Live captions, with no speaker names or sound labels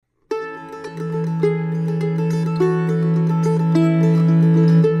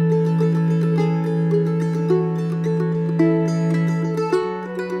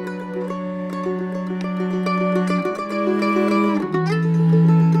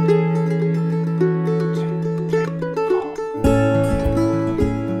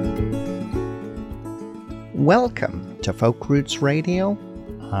Welcome to Folk Roots Radio.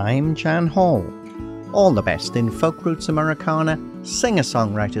 I'm Jan Hall. All the best in folk roots Americana,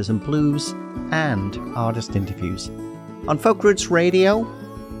 singer-songwriters and blues, and artist interviews. On Folk Roots Radio,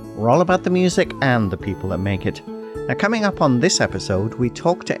 we're all about the music and the people that make it. Now, coming up on this episode, we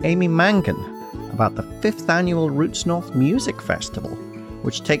talk to Amy Mangan about the 5th annual Roots North Music Festival,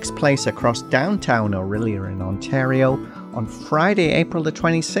 which takes place across downtown Orillia in Ontario on Friday, April the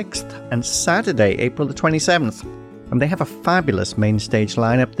 26th and Saturday, April the 27th. And they have a fabulous main stage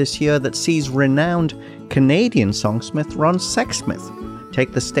lineup this year that sees renowned Canadian songsmith Ron Sexsmith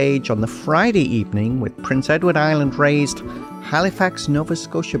take the stage on the Friday evening with Prince Edward Island-raised, Halifax, Nova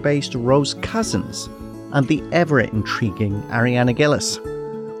Scotia-based Rose Cousins and the ever-intriguing Ariana Gillis.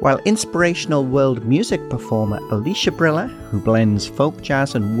 While inspirational world music performer Alicia Brilla, who blends folk,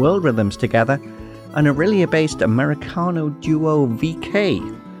 jazz and world rhythms together, and Orillia-based Americano duo VK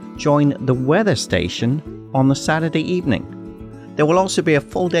join the Weather Station on the Saturday evening. There will also be a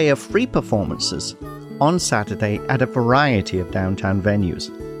full day of free performances on Saturday at a variety of downtown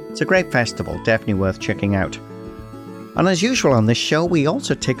venues. It's a great festival, definitely worth checking out. And as usual on this show, we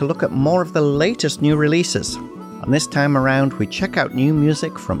also take a look at more of the latest new releases. And this time around, we check out new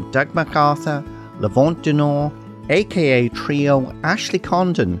music from Doug MacArthur, Lavonte Dunour, aka Trio, Ashley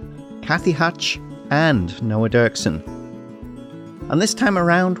Condon, Kathy Hutch, and Noah Dirksen. And this time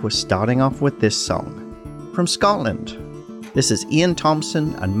around, we're starting off with this song. From Scotland, this is Ian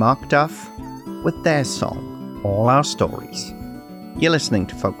Thompson and Mark Duff with their song, All Our Stories. You're listening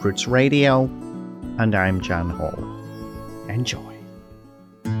to Folk Roots Radio, and I'm Jan Hall. Enjoy.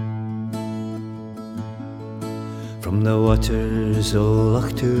 From the waters of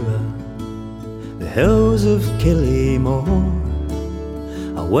Loch Tua, the hills of Killymore,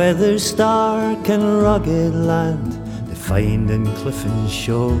 a weather's stark and rugged land, defined in cliff and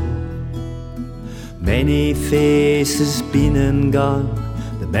shore. Many faces been and gone,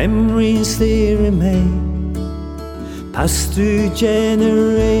 the memories they remain, passed through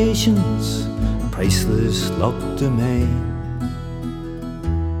generations, priceless loch domain.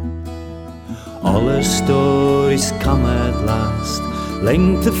 All our stories come at last,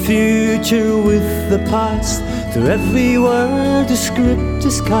 link the future with the past. Through every word a script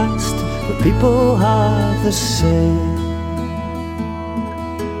is cast, but people have the same.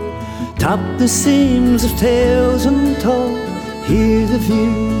 Tap the seams of tales untold, hear the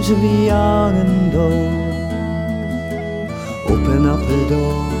views of young and old. Open up the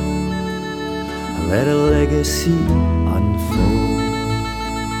door and let a legacy unfold.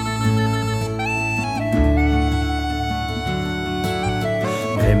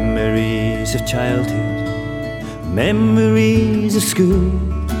 Memories of childhood, memories of school,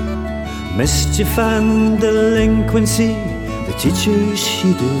 mischief and delinquency, the teachers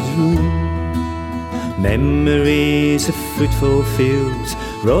she did rule. Memories of fruitful fields,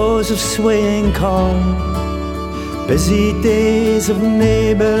 rows of swaying corn, busy days of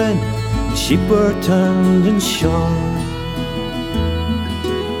neighbouring, sheep were turned and shorn.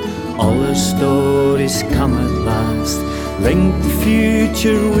 All our stories come at last, link the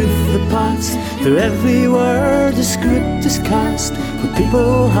future with the past. Through every word a script is cast, but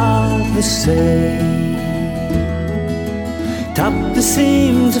people have the same. Tap the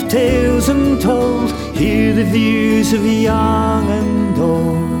seams of tales untold, hear the views of young and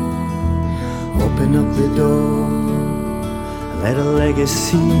old. Open up the door and let a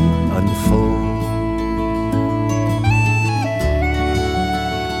legacy unfold.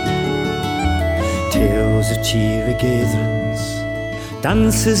 Tales of cheery gatherings,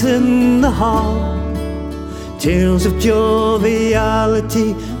 dances in the hall, tales of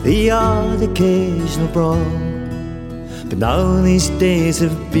joviality, the odd occasional brawl. But now these days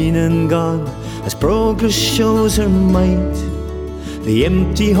have been and gone, as progress shows her might. The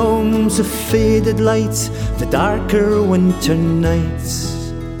empty homes of faded lights, the darker winter nights.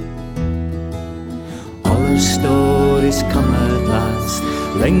 All our stories come at last,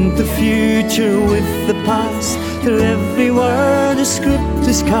 link the future with the past. Through every word a script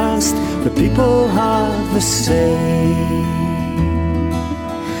is cast, but people have the same.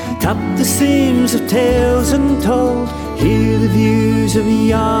 Tap the seams of tales untold, hear the views of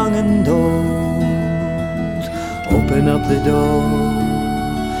young and old. Open up the door,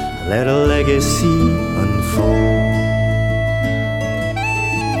 let a legacy unfold.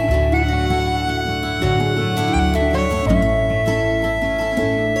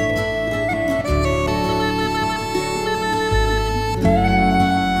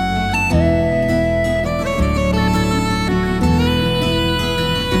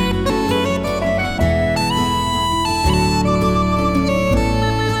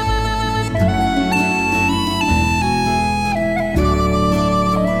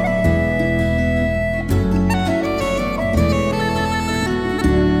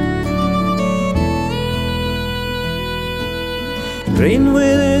 Grain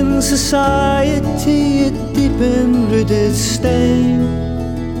within society, it deepened with its stain.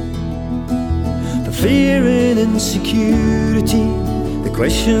 The fear and insecurity, the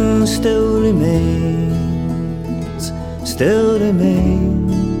question still remains, still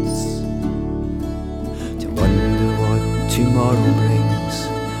remains. To wonder what tomorrow brings,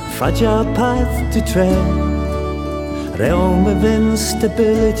 a fragile path to tread, a realm of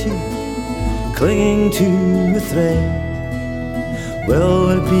instability, clinging to a thread. Will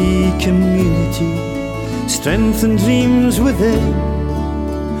there be community, strength and dreams within,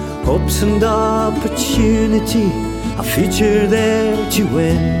 hopes and opportunity, a future there to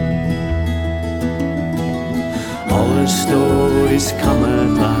win? All our stories come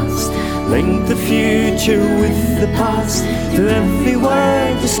at last, link the future with the past. Through every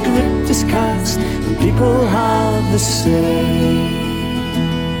word the script is cast, and people have the say.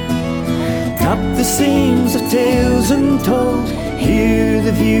 Tap the seams of tales untold, hear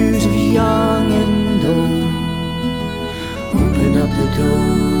the views of young and old. Open up the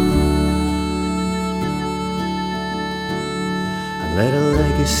door and let a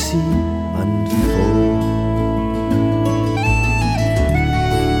legacy unfold.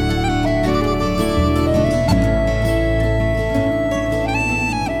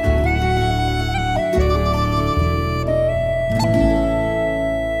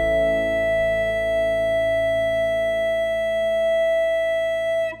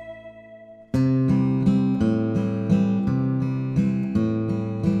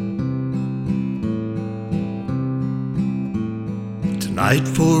 Tonight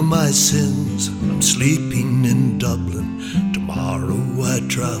for my sins, I'm sleeping in Dublin. Tomorrow I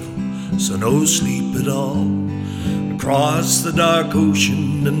travel, so no sleep at all. Across the dark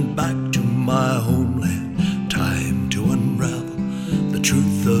ocean and back to my homeland. Time to unravel the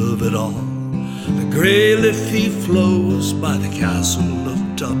truth of it all. The grey Liffey flows by the castle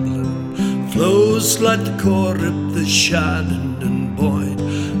of Dublin, flows like the Corrib, the Shannon and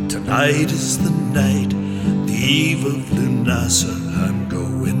Boyne. Tonight is the night, the eve of Lunasa. I'm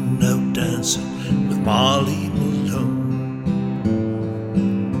going out dancing with Molly Malone.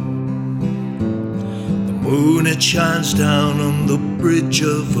 The moon, it shines down on the bridge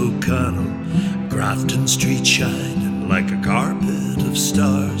of O'Connell, Grafton Street shining like a carpet of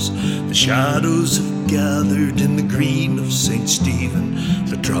stars. The shadows have gathered in the green of St. Stephen.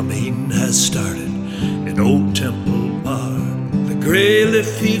 The drumming has started in Old Temple Bar. The grey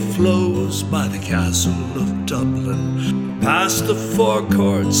Liffey flows by the castle of Dublin, past the Four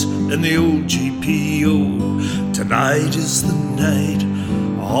Courts and the old GPO. Tonight is the night,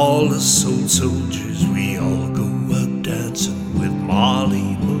 all us old soldiers, we all go out dancing with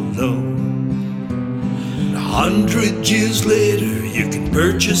Molly Malone. 100 years later, you can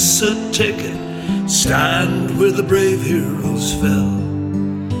purchase a ticket, stand where the brave heroes fell.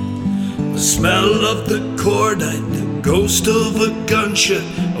 The smell of the cordite, the ghost of a gunshot,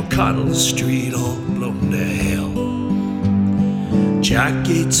 O'Connell Street all blown to hell. Jack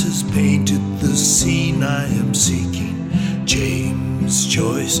Yates has painted the scene I am seeking. James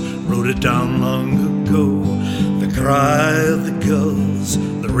Joyce wrote it down long ago. The cry of the gulls,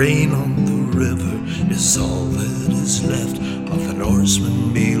 the rain on the river, is all that is left of the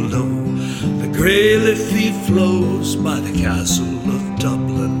Norsemen below. The grey Liffey flows by the castle of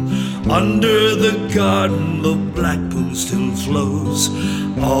Dublin. Under the garden of Blackpool still flows,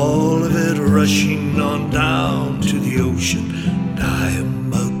 all of it rushing on down to the ocean. I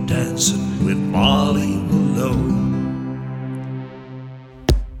am out dancing with Molly Malone.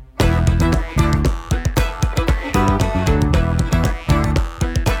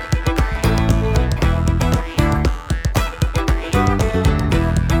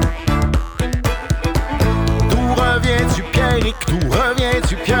 D'où reviens-tu, Pierrick? D'où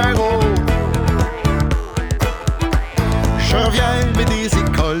reviens-tu, Pierrot? Je reviens mais des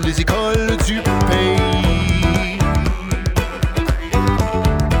écoles du pays.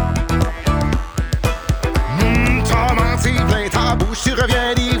 T'as menti plein ta bouche, tu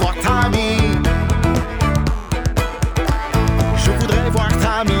reviens d'y voir Tammy. Je voudrais voir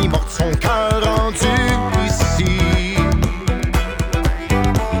Tammy morte, son cœur rendu ici.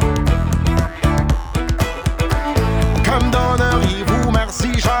 Comme donneriez-vous merci,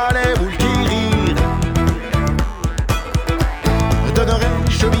 j'allais vous le guérir. Donnerais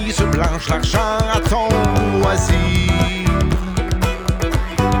chemise blanche, l'argent à ton loisir.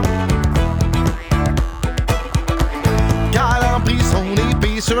 Galant pris son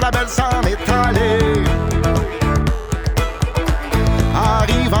épée sur la belle s'en est allé.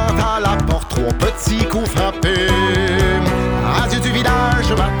 Arrivant à la porte, 3 petits coups frappés. Adieu du village,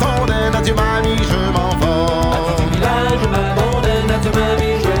 je m'abandonne, adieu mamie, je m'en vais. Village, je m'abandonne,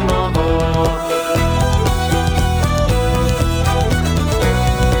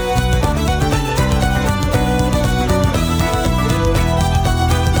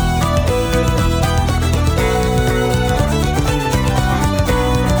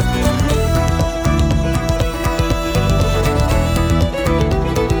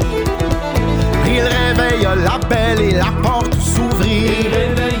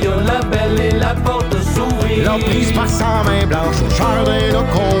 porte s'ouvrit. L'homme prise par sa main blanche au jardin le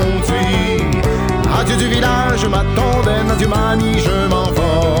conduit. Adieu du village, ma tondaine, adieu mamie, je m'en vais.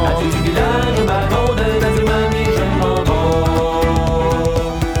 Adieu du village, ma tondaine, adieu mamie, je m'en vais.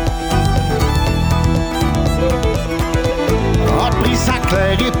 A pris sa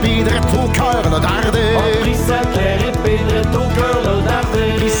claire épée drette au cœur le dardé. A pris sa claire épée drette au cœur le dardé.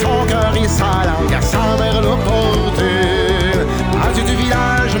 Pris son cœur et sa langue à sa mère le porté. Adieu du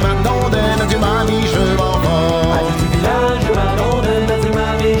village, ma tondaine, adieu mamie, je m'en vais. Adieu du village, ma tondaine, adieu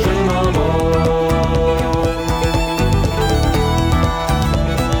mamie, je m'en vais.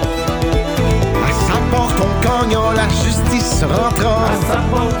 À sa porte on cogna, la justice rentra. À sa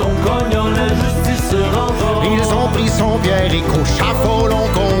porte on cogna, la justice rentra. Ils ont pris son pierre et qu'au chafaud l'on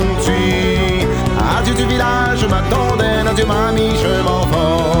conduit. Adieu du village, ma tondaine, adieu mamie, je m'en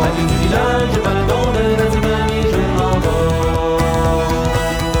vais. Adieu du village, ma tondaine, adieu mamie, je m'en vais.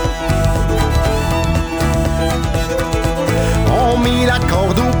 On mit la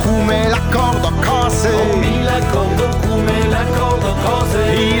corde au cou, mais la corde a cassé. On mit la corde au cou, mais la corde a cassé.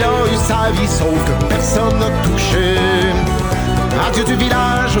 Il a eu sa vie sauf que personne n'a touché. Adieu du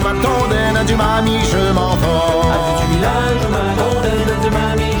village, ma tondaine, adieu mamie, je m'en vais. Adieu du village, ma tondaine, adieu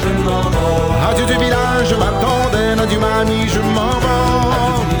mamie, je m'en vais. Adieu du village, ma tondaine, adieu mamie, je m'en vais.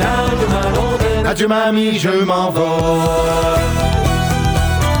 Adieu du village, ma tondaine, adieu mamie, je m'en vais.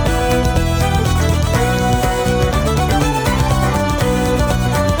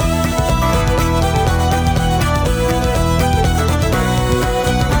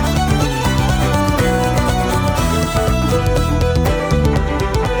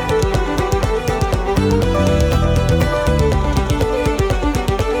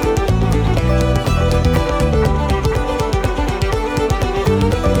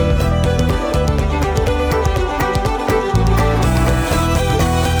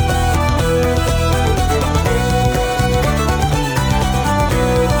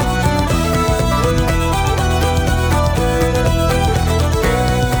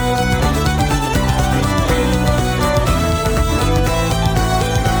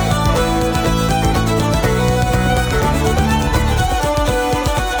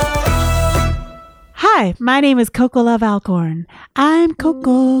 Hi, my name is Coco Love Alcorn. I'm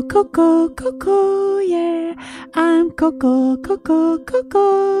Coco, Coco, Coco, yeah. I'm Coco, Coco,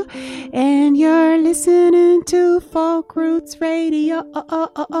 Coco. And you're listening to Folk Roots Radio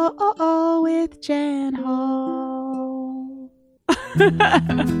with Jan Hall.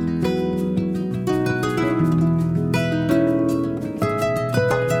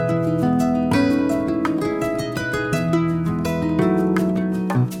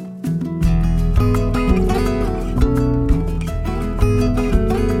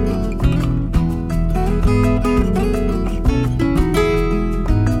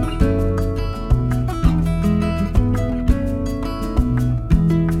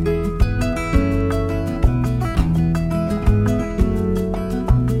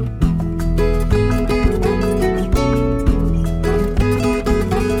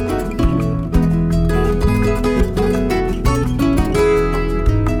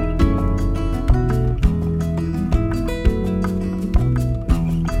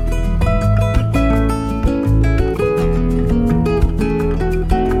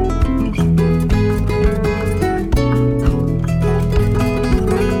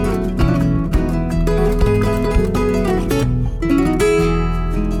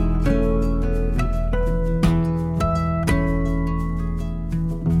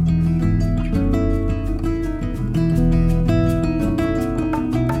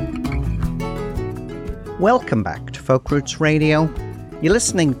 Welcome back to Folk Roots Radio. You're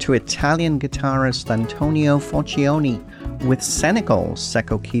listening to Italian guitarist Antonio Forcioni with Senegal's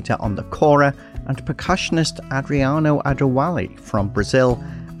Seco Kita on the kora and percussionist Adriano Adewale from Brazil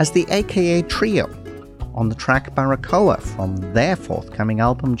as the AKA Trio on the track Baracoa from their forthcoming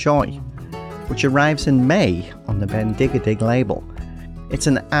album Joy, which arrives in May on the Bendigadig label. It's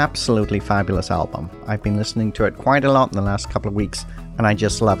an absolutely fabulous album. I've been listening to it quite a lot in the last couple of weeks and I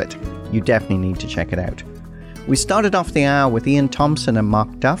just love it. You definitely need to check it out. We started off the hour with Ian Thompson and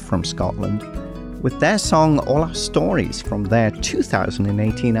Mark Duff from Scotland with their song All Our Stories from their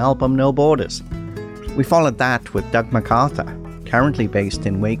 2018 album No Borders. We followed that with Doug MacArthur, currently based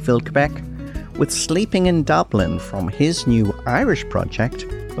in Wakefield, Quebec, with Sleeping in Dublin from his new Irish project,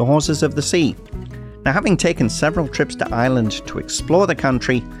 The Horses of the Sea. Now, having taken several trips to Ireland to explore the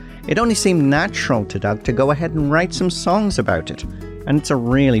country, it only seemed natural to Doug to go ahead and write some songs about it, and it's a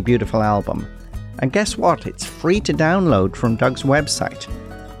really beautiful album. And guess what? It's free to download from Doug's website.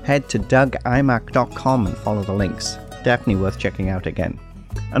 Head to dougimac.com and follow the links. Definitely worth checking out again.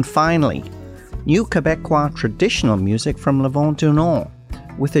 And finally, new Quebecois traditional music from Le Vent du Nord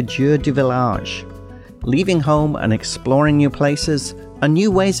with Adieu du Village, leaving home and exploring new places and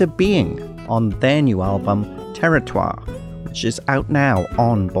new ways of being on their new album Territoire, which is out now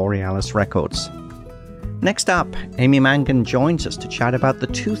on Borealis Records. Next up, Amy Mangan joins us to chat about the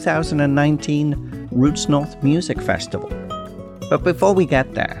 2019 Roots North Music Festival. But before we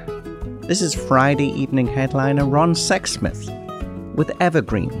get there, this is Friday evening headliner Ron Sexsmith with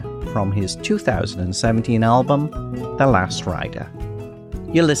Evergreen from his 2017 album The Last Rider.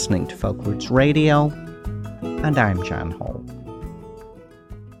 You're listening to Folk Roots Radio, and I'm Jan Hall.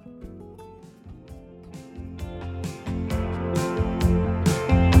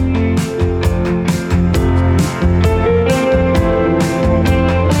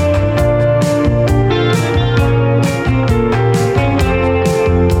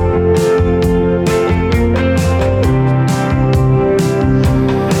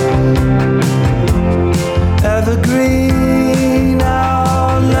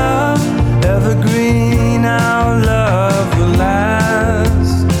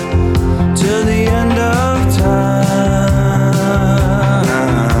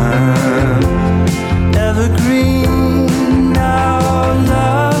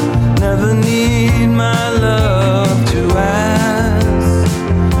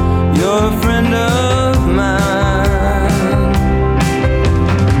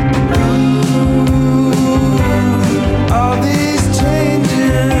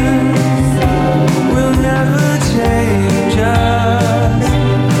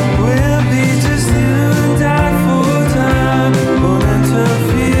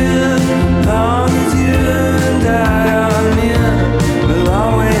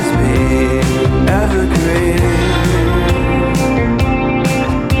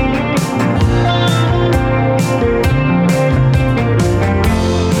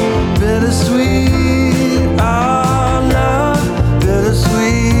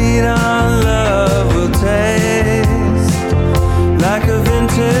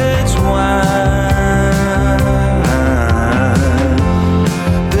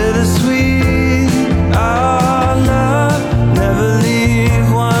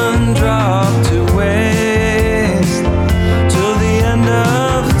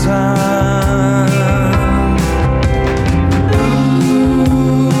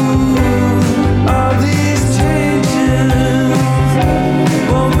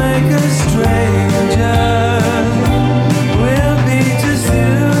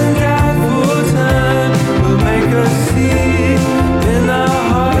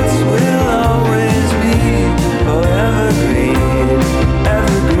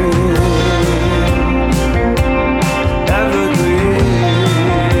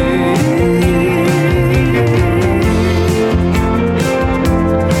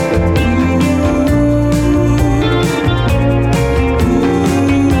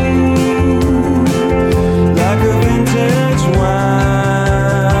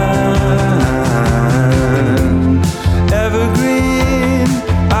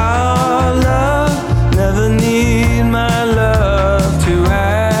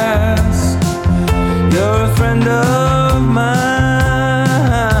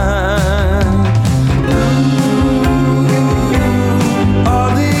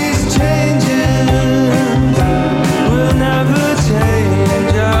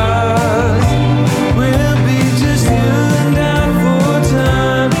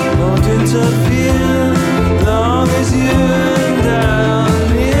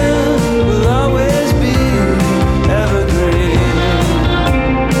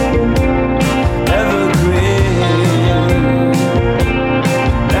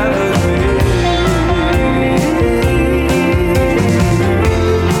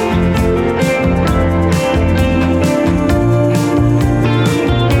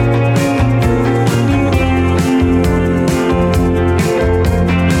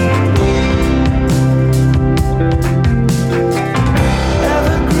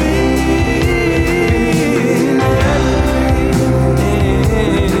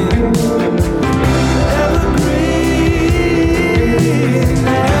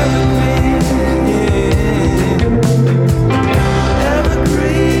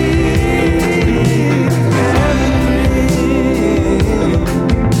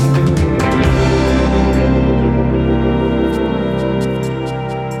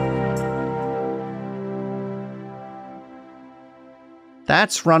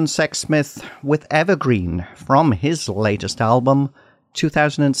 That's Ron Sexsmith with Evergreen from his latest album,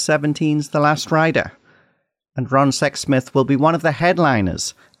 2017's The Last Rider. And Ron Sexsmith will be one of the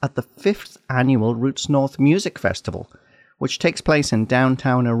headliners at the 5th annual Roots North Music Festival, which takes place in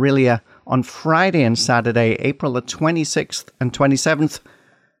downtown Orillia on Friday and Saturday, April the 26th and 27th.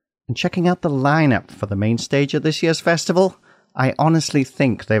 And checking out the lineup for the main stage of this year's festival, I honestly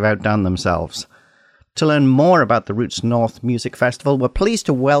think they've outdone themselves. To learn more about the Roots North Music Festival, we're pleased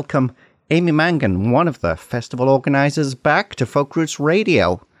to welcome Amy Mangan, one of the festival organisers, back to Folk Roots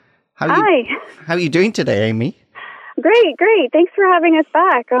Radio. Hi. How are you doing today, Amy? Great. Thanks for having us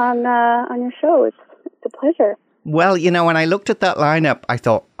back on your show. It's a pleasure. Well, when I looked at that lineup, I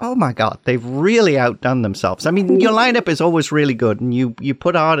thought, oh my God, they've really outdone themselves. I mean, your lineup is always really good, and you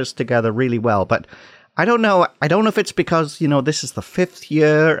put artists together really well. But I don't know if it's because, this is the 5th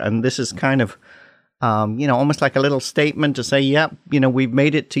year, and this is kind of, almost like a little statement to say, we've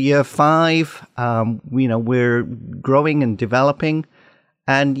made it to year 5. We're growing and developing.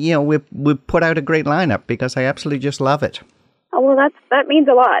 And, we've put out a great lineup because I absolutely just love it. Oh, well, that means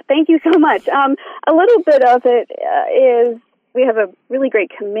a lot. Thank you so much. A little bit of it is we have a really great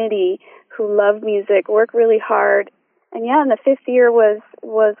committee who love music, work really hard. And and the 5th year was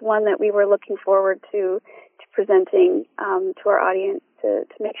one that we were looking forward to presenting to our audience to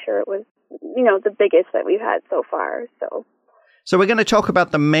make sure it was, the biggest that we've had so far. So we're going to talk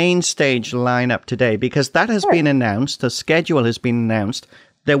about the main stage lineup today because that has been announced. The schedule has been announced.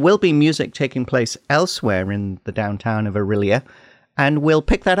 There will be music taking place elsewhere in the downtown of Orillia, and we'll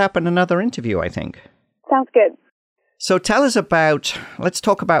pick that up in another interview, I think. Sounds good. So tell us let's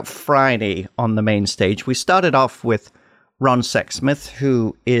talk about Friday on the main stage. We started off with Ron Sexsmith,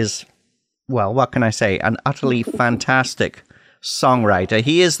 who is, well, what can I say, an utterly fantastic songwriter.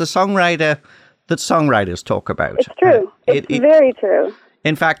 He is the songwriter that songwriters talk about. It's true. It's very true.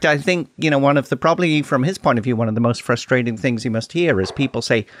 In fact, I think, one of the, probably from his point of view, one of the most frustrating things he must hear is people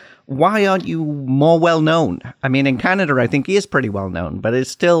say, why aren't you more well known? I mean, in Canada, I think he is pretty well known, but it's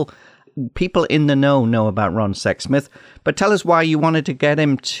still, people in the know about Ron Sexsmith. But tell us why you wanted to get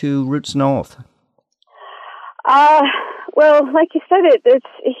him to Roots North. Well, like you said,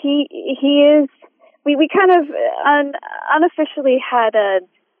 he is, we kind of unofficially had a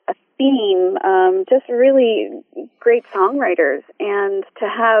theme, just really great songwriters, and to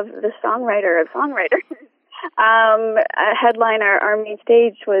have the songwriter of songwriters headline our main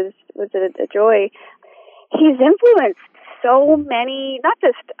stage was a joy. He's influenced so many, not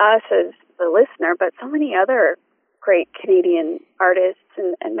just us as the listener, but so many other great Canadian artists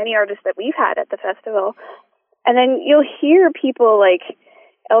and many artists that we've had at the festival. And then you'll hear people like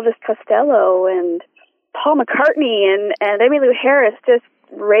Elvis Costello and Paul McCartney and Emmylou Harris just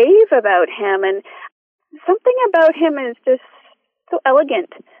rave about him, and something about him is just so elegant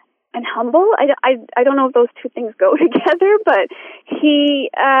and humble. I don't know if those two things go together, but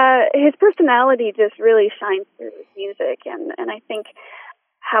his personality just really shines through his music, and I think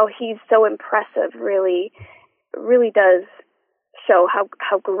how he's so impressive really does show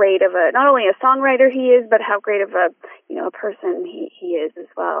how great of not only a songwriter he is, but how great of a person he is as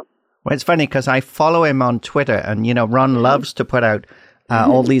well. Well, it's funny because I follow him on Twitter, and Ron loves to put out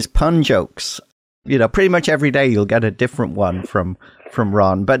all these pun jokes. Pretty much every day you'll get a different one from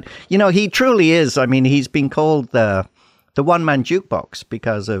Ron. But he truly is. I mean, he's been called the one-man jukebox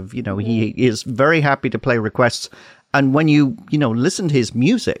because of he is very happy to play requests. And when you listen to his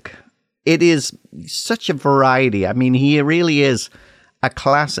music, it is such a variety. I mean, he really is a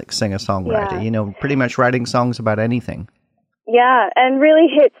classic singer-songwriter. Yeah. Pretty much writing songs about anything. Yeah, and really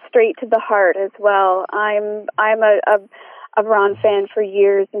hits straight to the heart as well. I'm a Ron fan for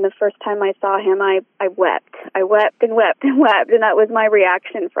years, and the first time I saw him, I wept. I wept and wept and wept, and that was my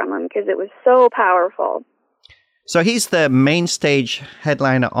reaction from him because it was so powerful. So he's the main stage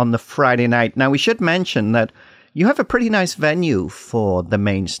headliner on the Friday night. Now, we should mention that you have a pretty nice venue for the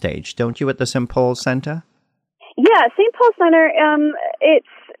main stage, don't you, at the St. Paul's Centre? Yeah, St. Paul's Centre, it's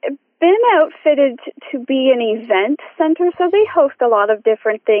been outfitted to be an event center, so they host a lot of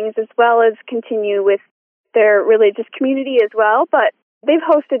different things as well as continue with their religious community as well, but they've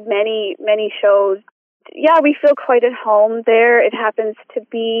hosted many shows. Yeah, we feel quite at home there. It happens to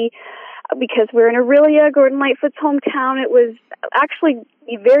be, because we're in Orillia, Gordon Lightfoot's hometown, it was actually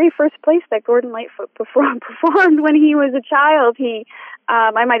the very first place that Gordon Lightfoot performed when he was a child.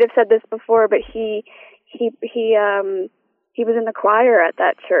 I might have said this before, but he was in the choir at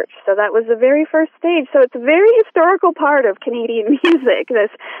that church, so that was the very first stage. So it's a very historical part of Canadian music. This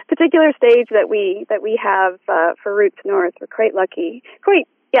particular stage that we have for Roots North, we're quite lucky.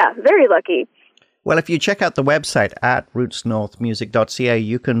 Very lucky. Well, if you check out the website at rootsnorthmusic.ca,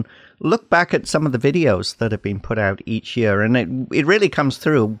 you can look back at some of the videos that have been put out each year, and it really comes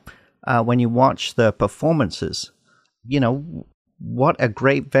through when you watch the performances. What a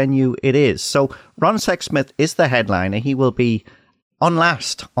great venue it is. So Ron Sexsmith is the headliner. He will be on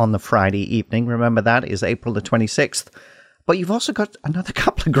Last on the Friday evening. Remember, that is April the 26th. But you've also got another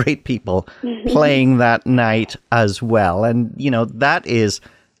couple of great people playing that night as well. And, you know, that is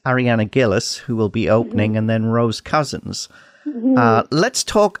Ariana Gillis, who will be opening, and then Rose Cousins. Let's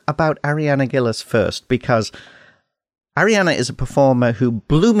talk about Ariana Gillis first, because Ariana is a performer who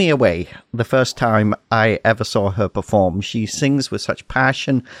blew me away the first time I ever saw her perform. She sings with such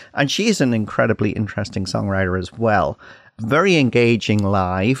passion, and she is an incredibly interesting songwriter as well. Very engaging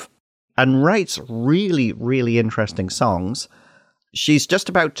live, and writes really, really interesting songs. She's just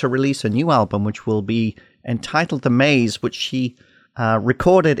about to release a new album, which will be entitled The Maze, which she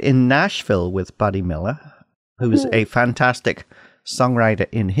recorded in Nashville with Buddy Miller, who's a fantastic songwriter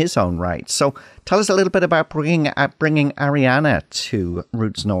in his own right. So tell us a little bit about bringing Ariana to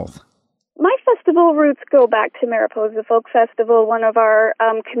Roots North. My festival roots go back to Mariposa Folk Festival, one of our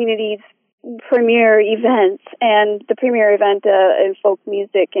community's premier events, and the premier event in folk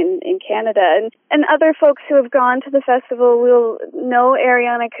music in Canada. And other folks who have gone to the festival will know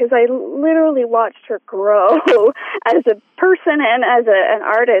Ariana because I literally watched her grow as a person and as an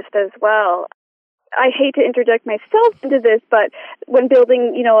artist as well. I hate to interject myself into this, but when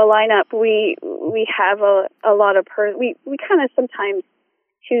building, you know, a lineup, we have a lot of we kind of sometimes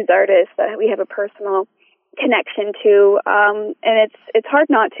choose artists that we have a personal connection to, and it's hard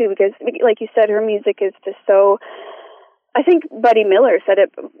not to, because like you said, her music is just so. I think Buddy Miller said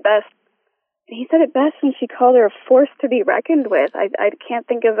it best. He said it best when she called her a force to be reckoned with. I can't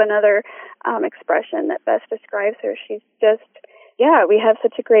think of another expression that best describes her. She's just, yeah, we have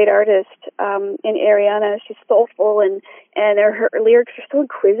such a great artist in Ariana. She's soulful, and her lyrics are so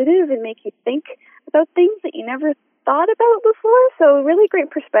inquisitive and make you think about things that you never thought about before. So really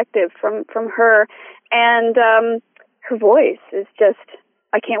great perspective from her, and her voice is just,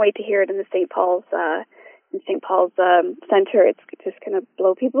 I can't wait to hear it in the St. Paul's Center. It's just going to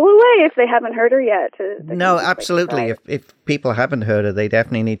blow people away if they haven't heard her yet. No, absolutely. If people haven't heard her, they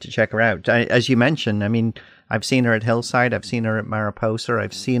definitely need to check her out. As you mentioned, I mean, I've seen her at Hillside, I've seen her at Mariposa,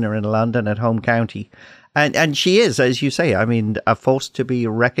 I've seen her in London at Home County, and she is, as you say, I mean, a force to be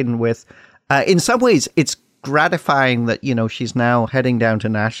reckoned with. In some ways, it's gratifying that, you know, she's now heading down to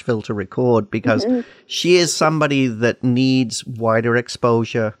Nashville to record, because she is somebody that needs wider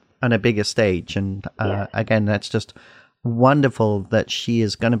exposure and a bigger stage. And again, that's just wonderful that she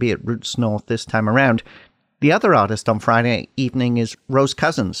is going to be at Roots North this time around. The other artist on Friday evening is Rose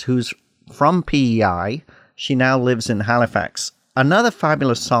Cousins, who's from PEI. She now lives in Halifax. Another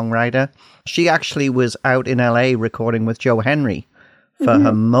fabulous songwriter. She actually was out in LA recording with Joe Henry for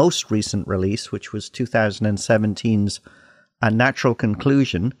her most recent release, which was 2017's A Natural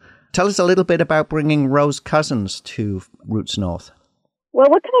Conclusion. Tell us a little bit about bringing Rose Cousins to Roots North.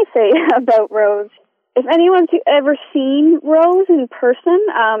 Well, what can I say about Rose? If anyone's ever seen Rose in person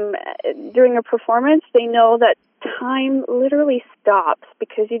during a performance, they know that time literally stops,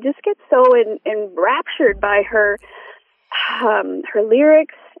 because you just get so enraptured by her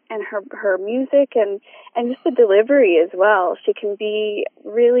lyrics and her music and just the delivery as well. She can be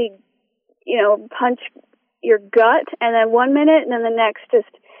really, you know, punch your gut, and then 1 minute and then the next just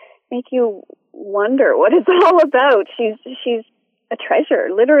make you wonder what it's all about. She's a treasure,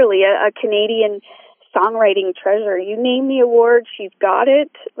 literally a Canadian songwriting treasure. You name the award, she's got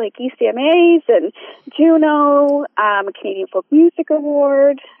it, like ECMAs and Juno, a Canadian Folk Music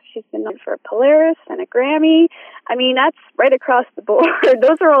Award. She's been nominated for a Polaris and a Grammy. I mean, that's right across the board.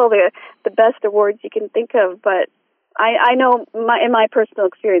 Those are all the best awards you can think of. But I know in my personal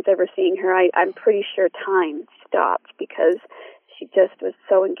experience ever seeing her, I'm pretty sure time stopped, because she just was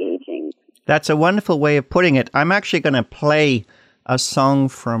so engaging. That's a wonderful way of putting it. I'm actually going to play a song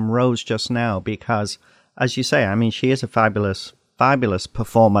from Rose just now, because, as you say, I mean, she is a fabulous, fabulous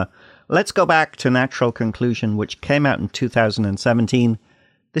performer. Let's go back to Natural Conclusion, which came out in 2017.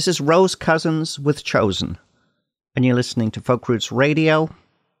 This is Rose Cousins with Chosen, and you're listening to Folk Roots Radio,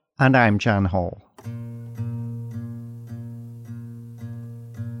 and I'm Jan Hall.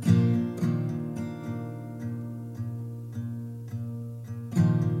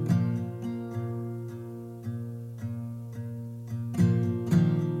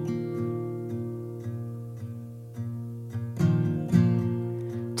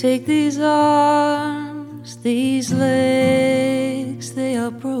 Take these arms, these legs, they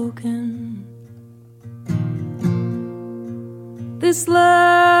are broken. This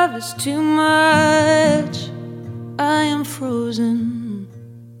love is too much, I am frozen.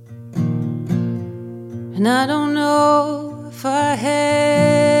 And I don't know if I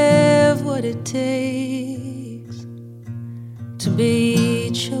have what it takes to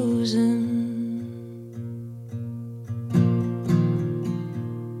be chosen.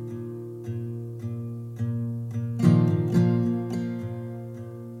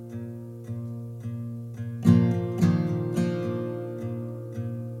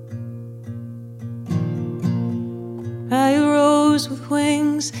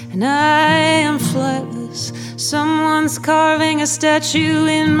 and I am flightless. Someone's carving a statue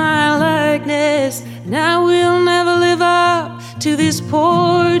in my likeness, and I will never live up to this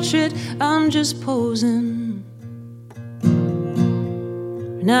portrait. I'm just posing,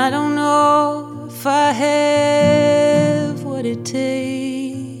 and I don't know if I have what it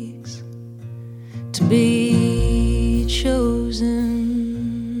takes to be chosen.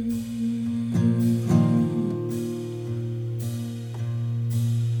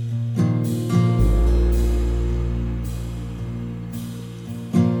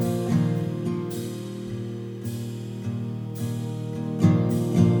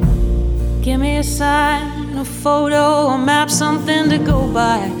 Give me a sign, a photo, a map, something to go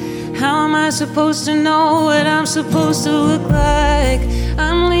by. How am I supposed to know what I'm supposed to look like?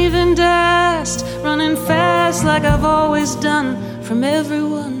 I'm leaving dust, running fast like I've always done from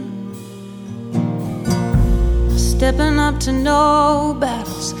everyone. Stepping up to no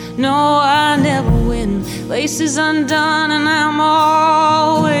battles, no, I never win. Laces undone and I'm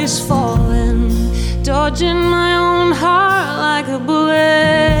always falling. Dodging my own heart like a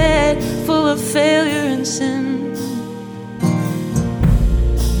bullet, full of failure and sin.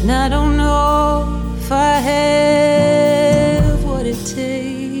 And I don't know if I have what it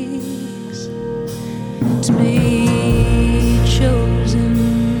takes to be chosen.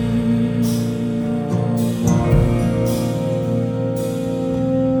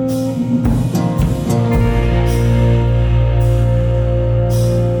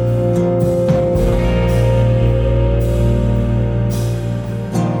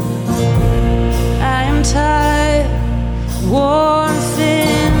 I am tired, worn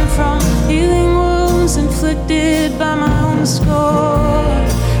thin from healing wounds inflicted by my own scorn.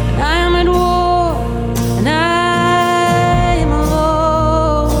 And I am at war, and I am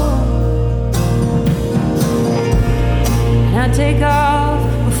alone. And I take off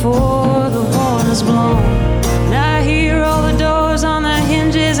before the horn is blown. And I hear all the doors on their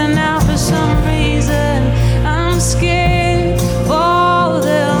hinges, and now for some reason I'm scared of all of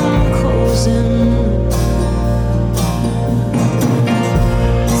them closing.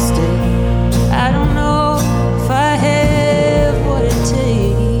 I don't know if I have what it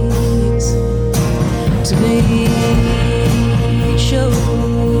takes to be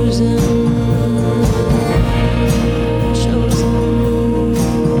chosen.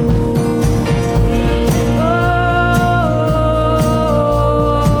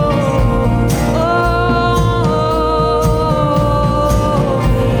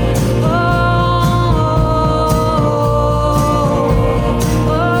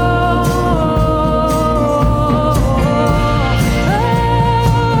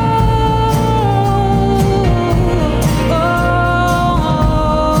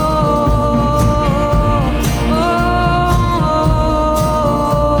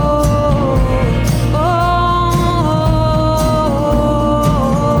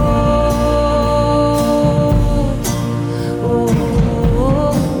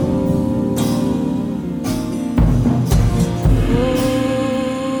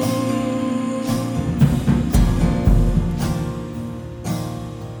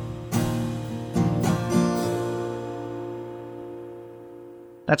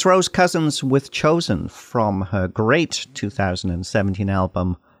 That's Rose Cousins with Chosen from her great 2017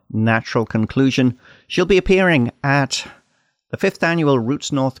 album, Natural Conclusion. She'll be appearing at the 5th annual Roots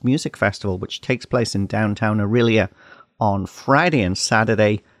North Music Festival, which takes place in downtown Orillia on Friday and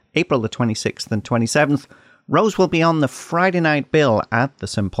Saturday, April the 26th and 27th. Rose will be on the Friday night bill at the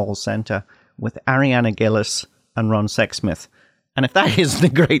St. Paul's Centre with Ariana Gillis and Ron Sexsmith. And if that isn't a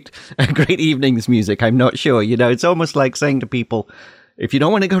great evening's music, I'm not sure. You know, it's almost like saying to people, if you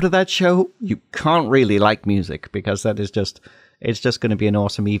don't want to go to that show, you can't really like music, because that is it's just going to be an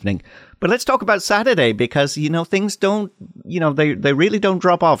awesome evening. But let's talk about Saturday, because, you know, things don't, you know, they really don't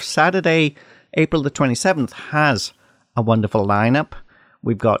drop off. Saturday, April the 27th has a wonderful lineup.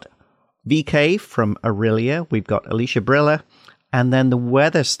 We've got VK from Orillia, we've got Alicia Brilla, and then the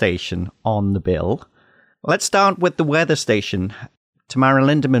Weather Station on the bill. Let's start with the Weather Station. Tamara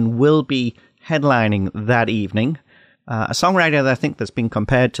Lindemann will be headlining that evening. A songwriter that I think that's been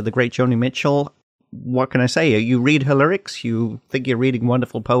compared to the great Joni Mitchell. What can I say? You read her lyrics, you think you're reading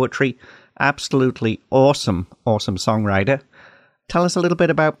wonderful poetry. Absolutely awesome songwriter. Tell us a little bit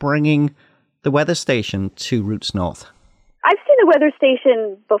about bringing the Weather Station to Roots North. I've seen the Weather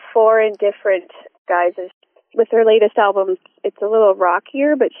Station before in different guises. With her latest album, it's a little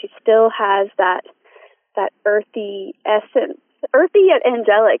rockier, but she still has that earthy essence. Earthy yet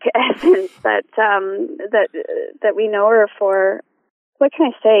angelic essence that we know her for. What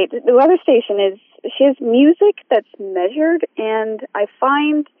can I say? The Weather Station she has music that's measured, and I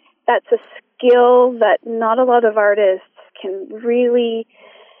find that's a skill that not a lot of artists can really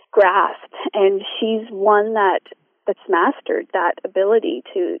grasp, and she's one that's mastered that ability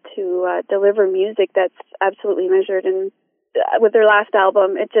to deliver music that's absolutely measured. And with her last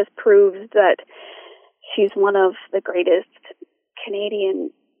album, it just proves that she's one of the greatest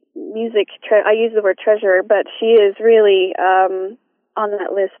Canadian music. I use the word treasure, but she is really on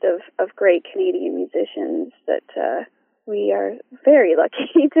that list of great Canadian musicians that we are very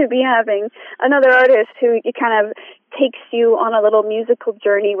lucky to be having. Another artist who kind of takes you on a little musical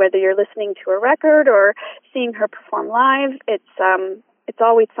journey, whether you're listening to a record or seeing her perform live. It's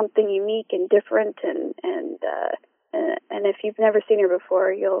always something unique and different, and if you've never seen her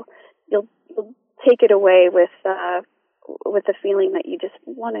before, you'll take it away with the feeling that you just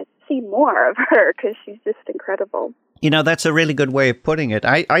want to see more of her, because she's just incredible. You know, that's a really good way of putting it.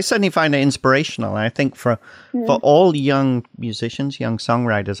 I certainly find it inspirational. I think for all young musicians, young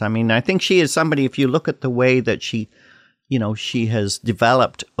songwriters, I mean, I think she is somebody, if you look at the way that she has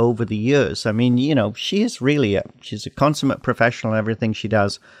developed over the years, I mean, she is really she's a consummate professional in everything she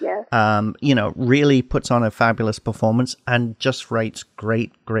does. Yes. Really puts on a fabulous performance and just writes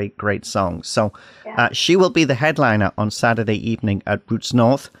great, great, great songs. So she will be the headliner on Saturday evening at Roots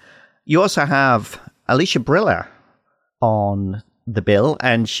North. You also have Alicia Briller on the bill,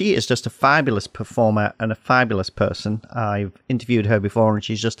 and she is just a fabulous performer and a fabulous person. I've interviewed her before, and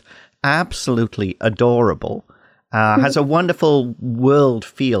she's just absolutely adorable. Has a wonderful world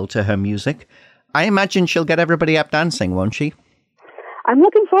feel to her music. I imagine she'll get everybody up dancing, won't she? I'm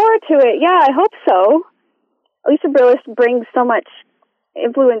looking forward to it. Yeah, I hope so. Alicia Briller brings so much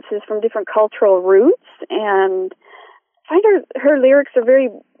influences from different cultural roots, and I find her lyrics are very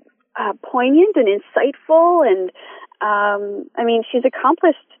poignant and insightful, and I mean, she's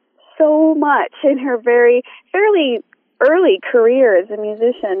accomplished so much in her very fairly early career as a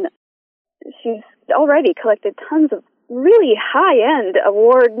musician. She's already collected tons of really high-end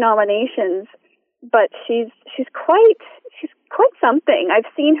award nominations, but she's quite something. I've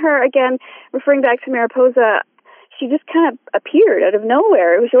seen her, again, referring back to Mariposa, she just kind of appeared out of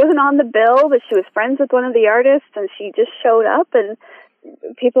nowhere. She wasn't on the bill, but she was friends with one of the artists, and she just showed up, and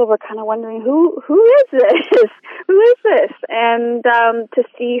people were kind of wondering, who is this? Who is this? And to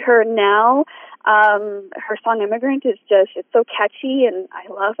see her now, her song "Immigrant" is it's so catchy, and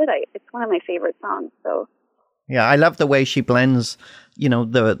I love it. It's one of my favorite songs. So yeah, I love the way she blends,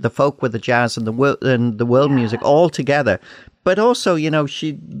 the folk with the jazz and the world music all together. But also,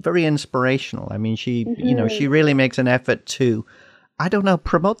 she's very inspirational. I mean, she she really makes an effort to, I don't know,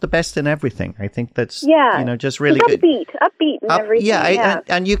 promote the best in everything. I think that's, just really good. Upbeat and everything. Yeah,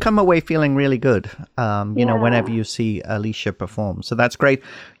 and you come away feeling really good, whenever you see Alicia perform. So that's great.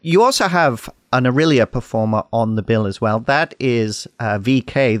 You also have an Aurelia performer on the bill as well. That is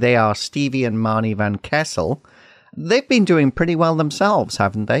VK. They are Stevie and Marnie Van Kessel. They've been doing pretty well themselves,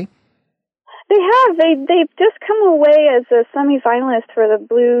 haven't they? They have. They've just come away as a semi-finalist for the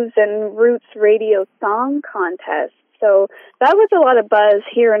Blues and Roots Radio Song Contest. So that was a lot of buzz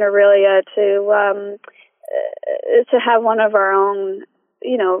here in Aurelia to have one of our own,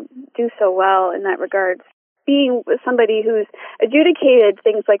 do so well in that regard. Being somebody who's adjudicated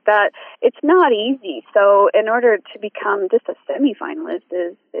things like that, it's not easy. So in order to become just a semi-finalist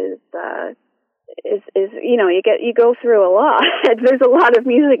you go through a lot. There's a lot of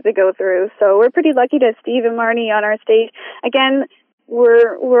music to go through. So we're pretty lucky to have Steve and Marnie on our stage. Again,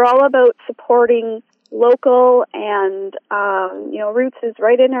 we're all about supporting local, and Roots is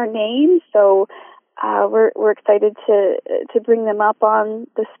right in our name, so we're excited to bring them up on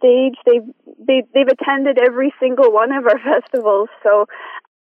the stage. They've attended every single one of our festivals, so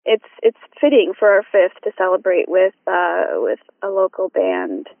it's fitting for our fifth to celebrate with a local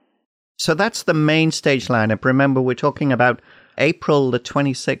band. So that's the main stage lineup. Remember, we're talking about April the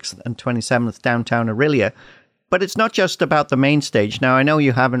 26th and 27th downtown Aurelia, but it's not just about the main stage. Now, I know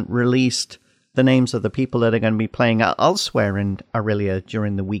you haven't released the names of the people that are going to be playing elsewhere in Aurelia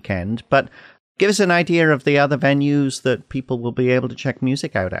during the weekend, but give us an idea of the other venues that people will be able to check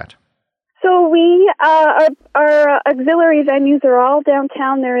music out at. So our auxiliary venues are all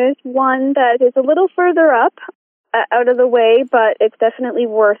downtown. There is one that is a little further up, out of the way, but it's definitely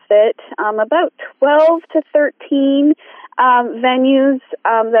worth it. About 12 to 13 venues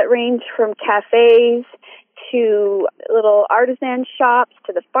that range from cafes to little artisan shops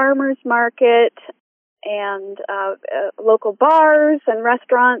to the farmers market and local bars and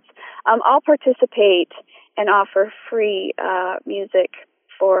restaurants all participate and offer free music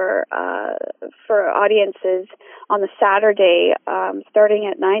for audiences on the Saturday, starting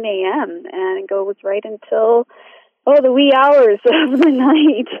at 9 a.m. and goes right until the wee hours of the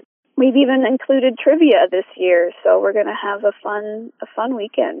night. we've even included trivia this year, so we're going to have a fun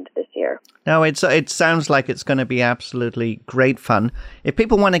weekend this year. No, it sounds like it's going to be absolutely great fun. If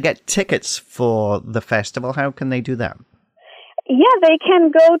people want to get tickets for the festival, how can they do that? Yeah, they can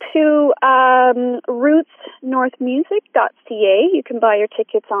go to rootsnorthmusic.ca. You can buy your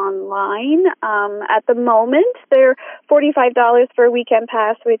tickets online. At the moment, they're $45 for a weekend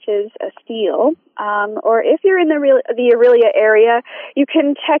pass, which is a steal. Or if you're in the Orillia area, you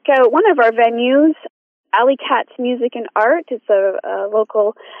can check out one of our venues, Alley Cat's Music and Art. It's a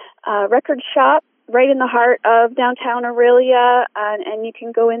local record shop right in the heart of downtown Orillia, and you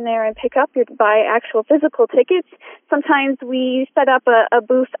can go in there and buy actual physical tickets. Sometimes we set up a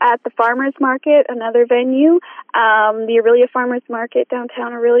booth at the Farmers Market, another venue, the Orillia Farmers Market,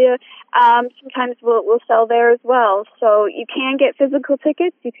 downtown Orillia. Sometimes we'll sell there as well. So you can get physical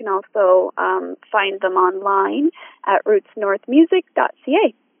tickets. You can also find them online at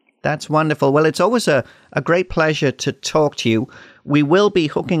rootsnorthmusic.ca. That's wonderful. Well, it's always a great pleasure to talk to you. We will be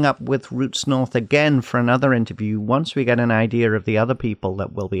hooking up with Roots North again for another interview once we get an idea of the other people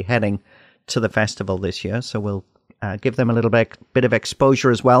that will be heading to the festival this year. So we'll give them a little bit of exposure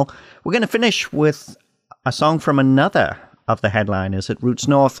as well. We're going to finish with a song from another of the headliners at Roots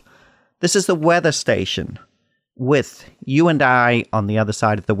North. This is the Weather Station with You and I on the Other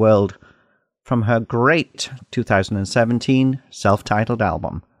Side of the World from her great 2017 self-titled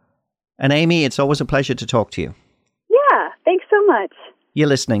album. And Amy, it's always a pleasure to talk to you. Yeah, thanks so much. You're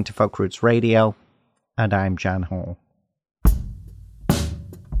listening to Folk Roots Radio, and I'm Jan Hall.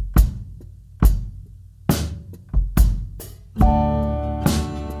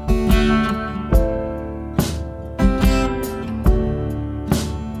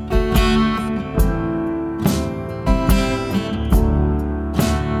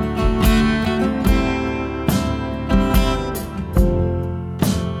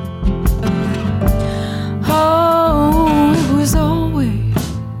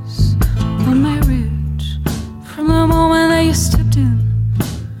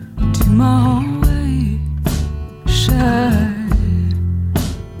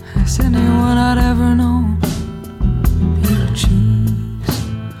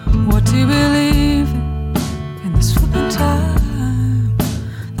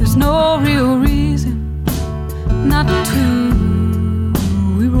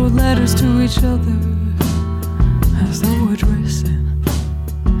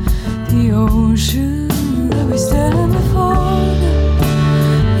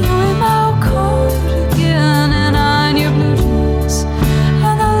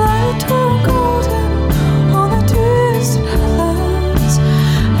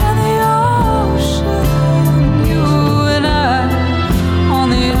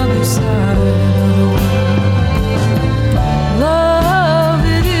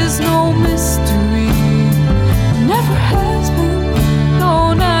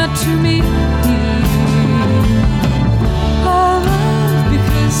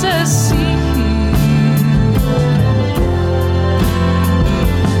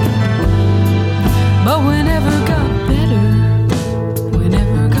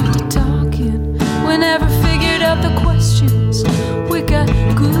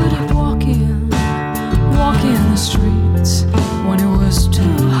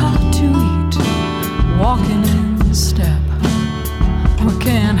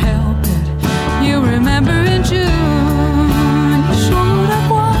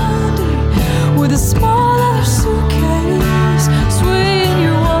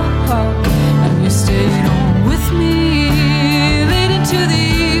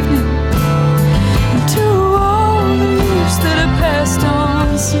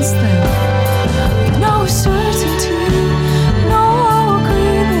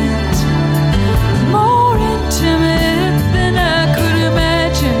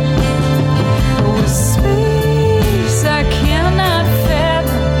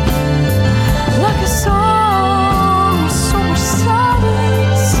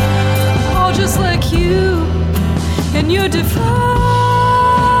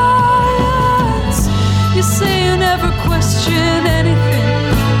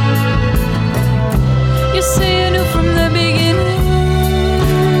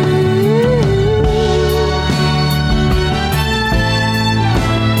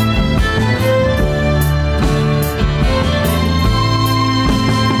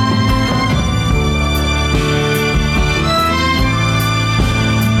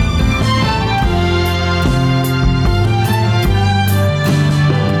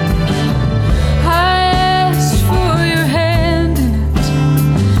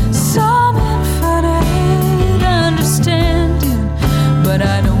 But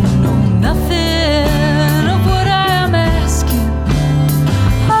I don't know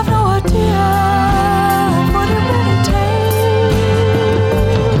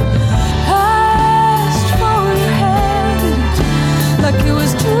It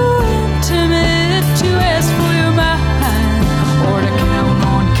was too intimate to ask for your mind or to count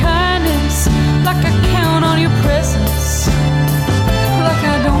on kindness like I count on your presence, like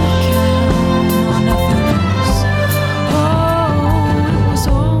I don't count on nothing else. Oh, it was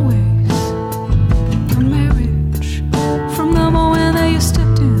always a marriage from the moment that you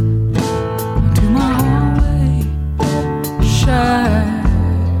stepped into my hallway, shy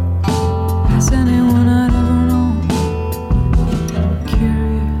as anyone I'd ever known,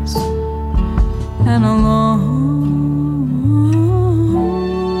 curious and alone.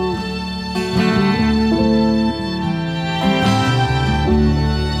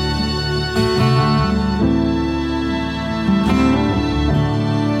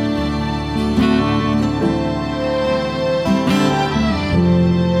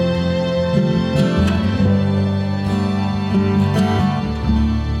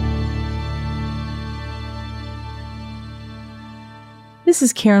 This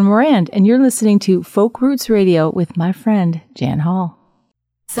is Karen Morand, and you're listening to Folk Roots Radio with my friend, Jan Hall.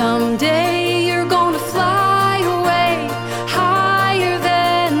 Someday you're gonna fly away higher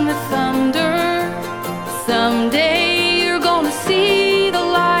than the thunder. Someday you're gonna see the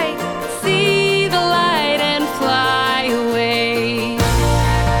light and fly away.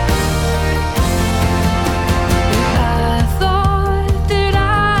 I thought that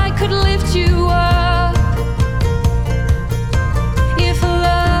I could lift you up if I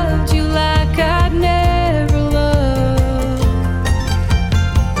loved you like I'd never loved.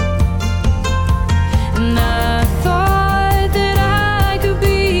 And I thought that I could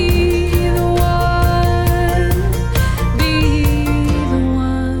be the one, be the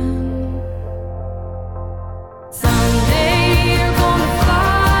one. Someday you're gonna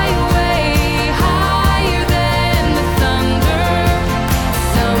fly away higher than the thunder.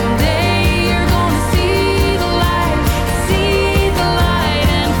 Someday you're gonna see the light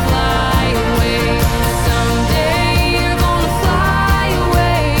and fly away. Someday you're gonna fly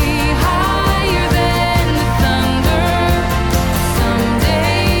away higher than the thunder.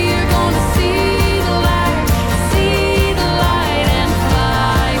 Someday you're gonna see the light and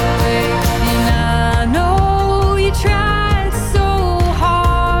fly away. And I know you tried so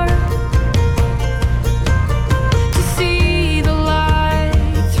hard to see the light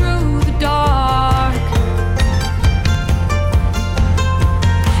through the dark.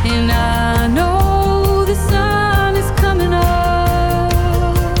 And I know the sun is coming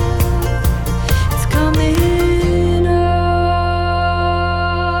up. It's coming up.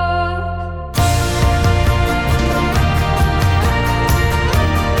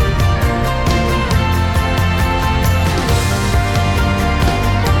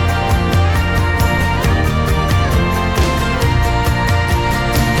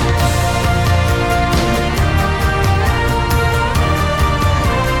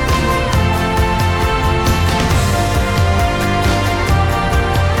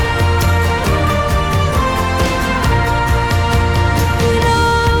 And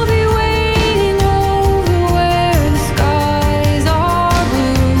I'll be waiting over where the skies are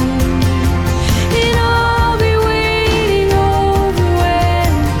blue. And I'll be waiting over when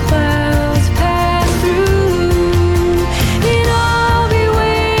the clouds pass through. And I'll be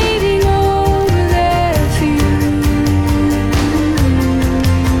waiting over there for you.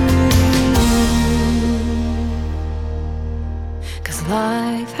 'Cause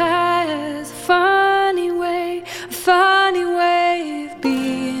life has a funny way of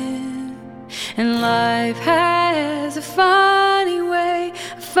being. And life has a funny way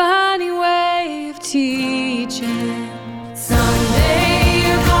of teaching. Someday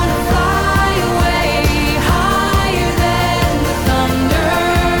you're gonna fly away higher than the thunder.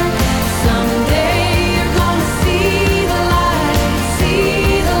 Someday you're gonna see the light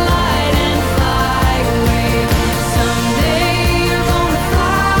and fly away. Someday you're gonna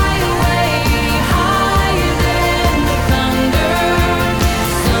fly away higher than the thunder.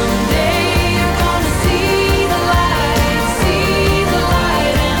 Someday you're gonna see the light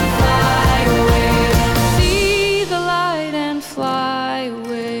and fly away. See the light and fly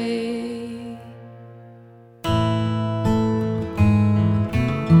away.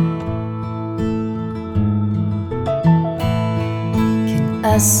 Can I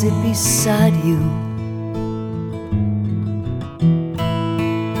sit beside you?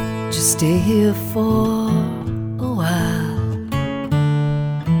 Just stay here for a while.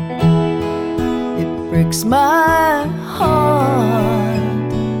 It breaks my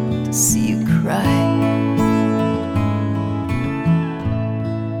heart to see you cry.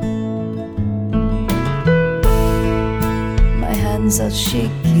 My hands are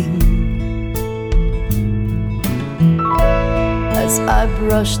shaking as I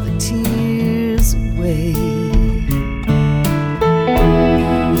brush the tears away.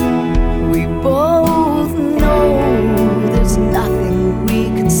 We both know there's nothing we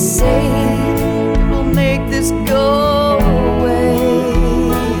can say that will make this go away.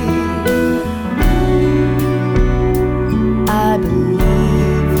 I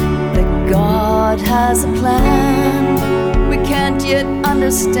believe that God has a plan we can't yet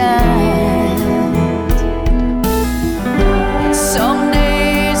understand. Some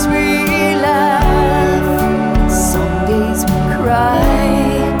days we laugh, some days we cry.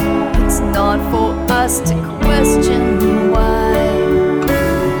 It's not for us to question why,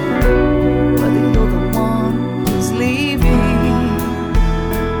 whether you're the one who's leaving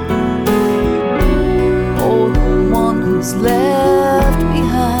or the one who's left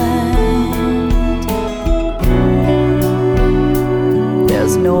behind.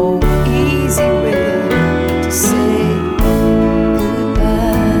 There's no easy way to say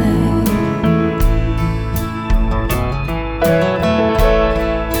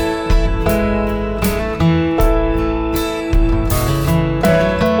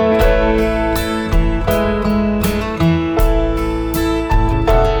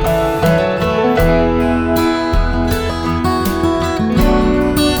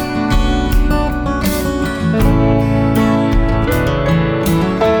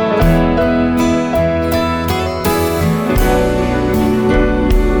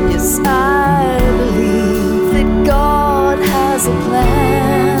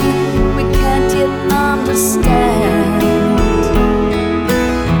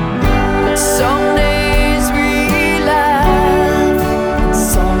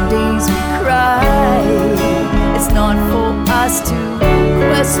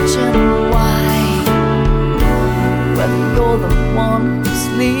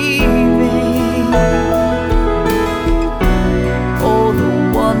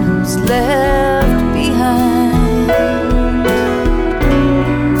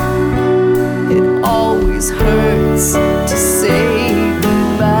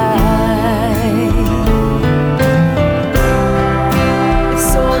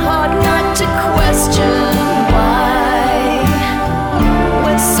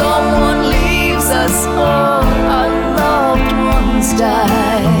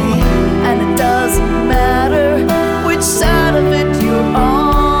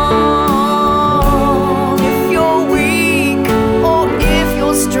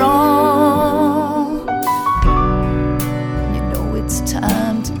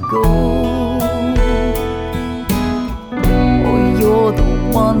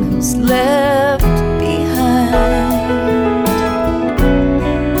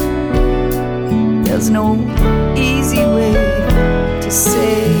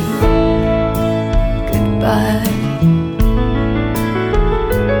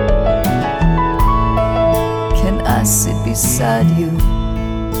beside you.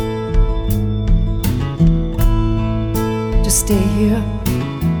 Just stay here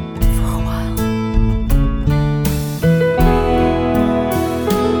for a while.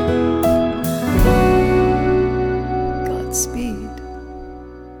 Godspeed.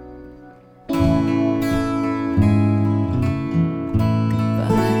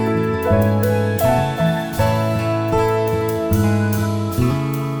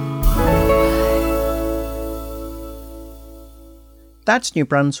 That's New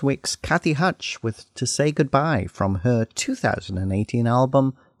Brunswick's Kathy Hutch with To Say Goodbye from her 2018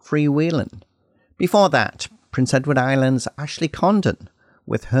 album Freewheelin'. Before that, Prince Edward Island's Ashley Condon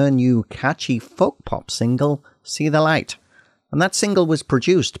with her new catchy folk pop single See the Light. And that single was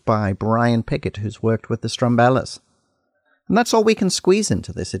produced by Brian Pickett, who's worked with the Strumbellas. And that's all we can squeeze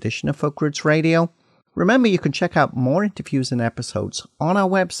into this edition of Folk Roots Radio. Remember, you can check out more interviews and episodes on our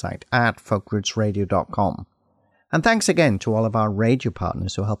website at folkrootsradio.com. And thanks again to all of our radio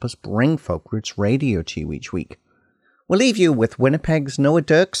partners who help us bring Folk Roots Radio to you each week. We'll leave you with Winnipeg's Noah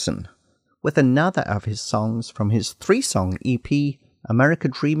Dirksen with another of his songs from his 3-song EP, America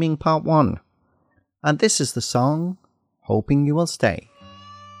Dreaming Part 1. And this is the song, Hoping You Will Stay.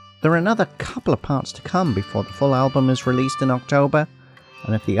 There are another couple of parts to come before the full album is released in October,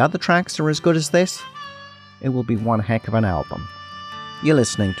 and if the other tracks are as good as this, it will be one heck of an album. You're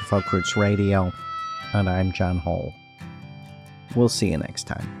listening to Folk Roots Radio, and I'm Jan Hall. We'll see you next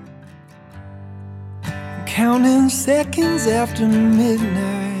time. Counting seconds after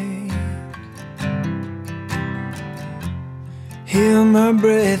midnight, here my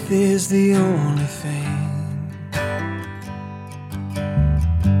breath is the only thing,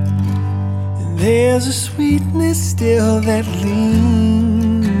 and there's a sweetness still that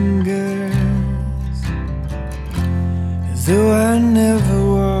lingers though I never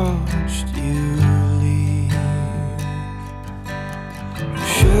watched you leave.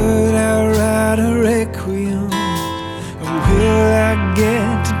 Should I write a requiem, or will I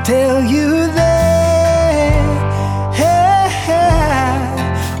get to tell you that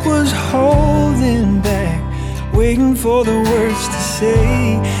I was holding back, waiting for the words to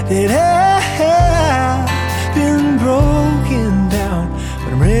say that I've been broken down, but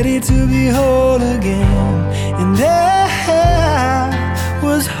I'm ready to be whole again. And I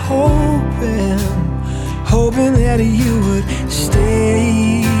was hoping that you would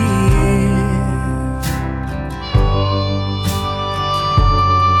stay.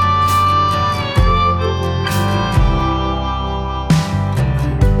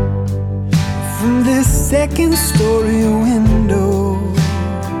 From this second story window,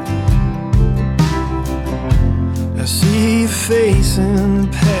 I see your face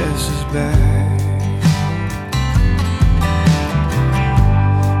and passes by.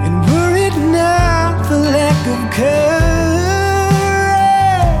 And were it not for lack of courage,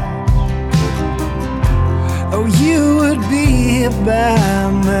 oh, you would be here by